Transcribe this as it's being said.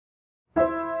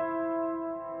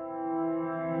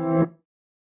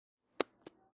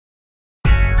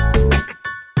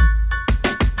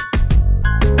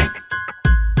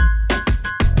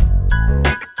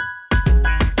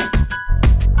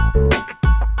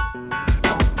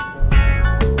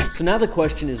So now the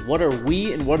question is, what are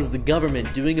we and what is the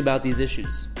government doing about these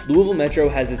issues? Louisville Metro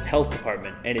has its health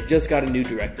department, and it just got a new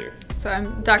director. So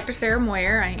I'm Dr. Sarah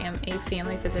Moyer. I am a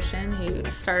family physician who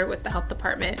started with the health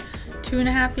department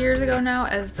 2.5 years ago now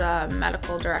as the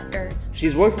medical director.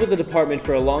 She's worked with the department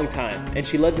for a long time, and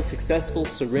she led the successful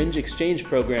syringe exchange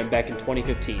program back in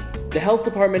 2015. The health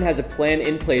department has a plan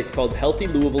in place called Healthy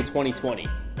Louisville 2020,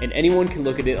 and anyone can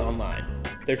look at it online.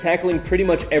 They're tackling pretty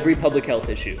much every public health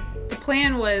issue. The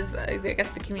plan was, I guess,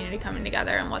 the community coming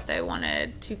together and what they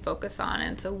wanted to focus on,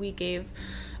 and so we gave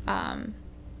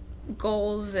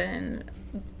goals and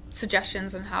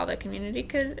suggestions on how the community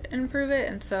could improve it,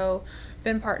 and so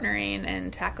been partnering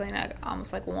and tackling it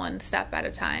almost like one step at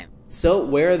a time. So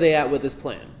where are they at with this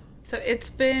plan? So it's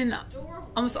been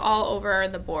almost all over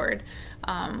the board.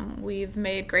 We've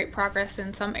made great progress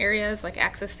in some areas like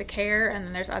access to care, and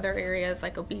then there's other areas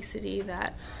like obesity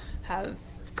that have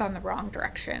gone the wrong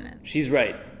direction. She's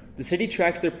right. The city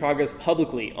tracks their progress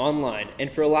publicly online,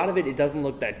 and for a lot of it, it doesn't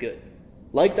look that good.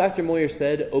 Like Dr. Moyer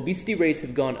said, obesity rates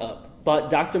have gone up, but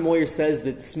Dr. Moyer says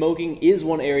that smoking is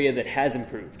one area that has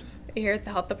improved. Here at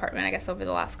the health department, I guess over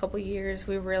the last couple of years,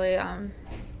 we really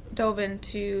dove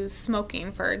into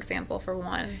smoking, for example, for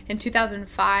one. In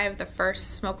 2005, the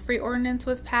first smoke-free ordinance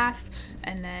was passed,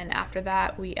 and then after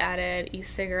that, we added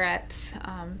e-cigarettes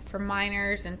for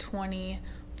minors in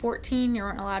 2014. You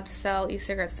weren't allowed to sell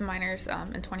e-cigarettes to minors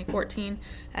in 2014,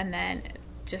 and then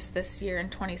just this year in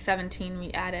 2017,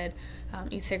 we added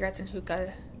e-cigarettes and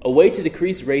hookah. A way to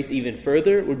decrease rates even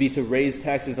further would be to raise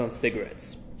taxes on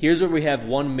cigarettes. Here's where we have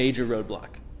one major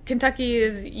roadblock. Kentucky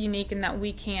is unique in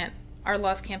that our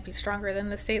laws can't be stronger than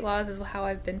the state laws, is how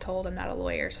I've been told. I'm not a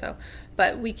lawyer,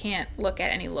 but we can't look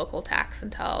at any local tax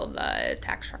until the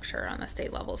tax structure on the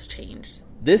state level is changed.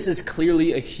 This is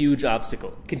clearly a huge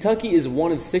obstacle. Kentucky is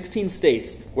one of 16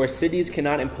 states where cities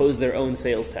cannot impose their own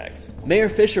sales tax. Mayor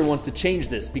Fisher wants to change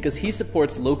this because he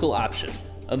supports local option,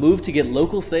 a move to get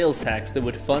local sales tax that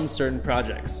would fund certain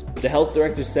projects. The health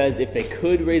director says if they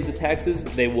could raise the taxes,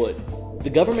 they would. The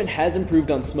government has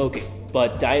improved on smoking,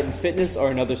 but diet and fitness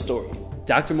are another story.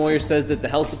 Dr. Moyer says that the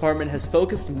health department has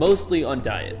focused mostly on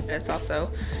diet. It's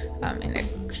also a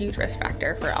huge risk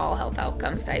factor for all health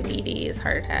outcomes: diabetes,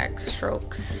 heart attacks,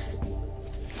 strokes,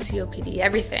 COPD,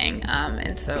 everything.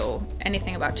 And so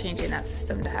anything about changing that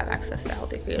system to have access to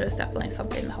healthy food is definitely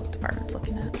something the health department's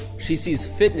looking at. She sees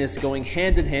fitness going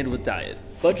hand in hand with diet,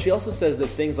 but she also says that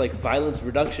things like violence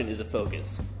reduction is a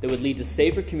focus that would lead to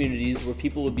safer communities where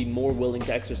people would be more willing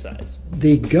to exercise.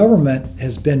 The government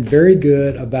has been very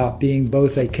good about being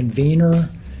both a convener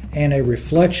and a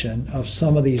reflection of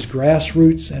some of these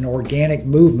grassroots and organic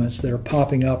movements that are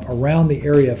popping up around the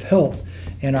area of health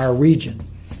in our region.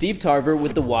 Steve Tarver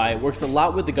with The Y works a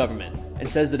lot with the government and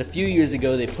says that a few years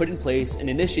ago they put in place an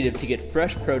initiative to get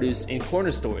fresh produce in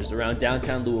corner stores around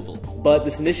downtown Louisville. But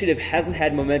this initiative hasn't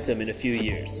had momentum in a few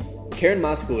years. Karen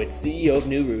Moskowitz, CEO of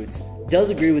New Roots, does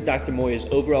agree with Dr. Moyer's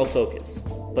overall focus,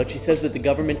 but she says that the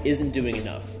government isn't doing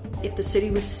enough. If the city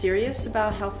was serious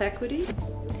about health equity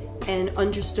and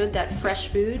understood that fresh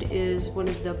food is one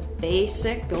of the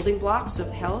basic building blocks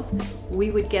of health,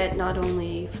 we would get not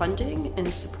only funding and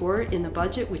support in the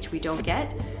budget, which we don't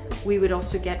get, we would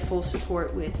also get full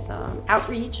support with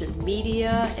outreach and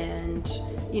media and,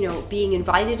 being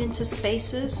invited into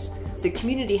spaces. The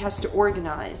community has to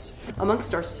organize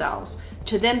amongst ourselves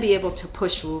to then be able to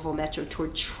push Louisville Metro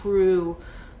toward true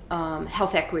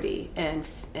health equity and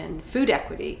food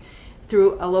equity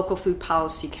through a local food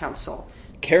policy council.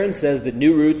 Karen says that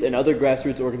New Roots and other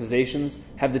grassroots organizations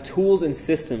have the tools and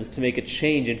systems to make a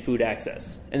change in food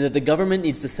access, and that the government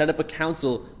needs to set up a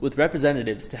council with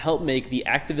representatives to help make the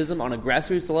activism on a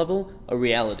grassroots level a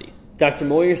reality. Dr.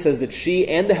 Moyer says that she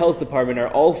and the health department are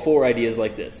all for ideas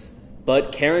like this,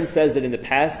 but Karen says that in the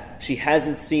past, she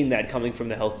hasn't seen that coming from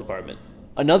the health department.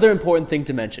 Another important thing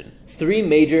to mention, 3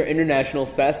 major international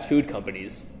fast food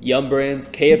companies, Yum Brands,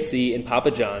 KFC, and Papa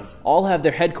John's, all have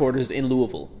their headquarters in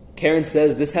Louisville. Karen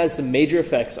says this has some major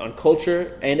effects on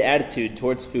culture and attitude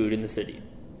towards food in the city.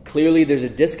 Clearly, there's a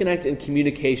disconnect in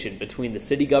communication between the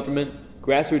city government,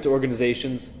 grassroots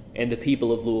organizations, and the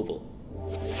people of Louisville.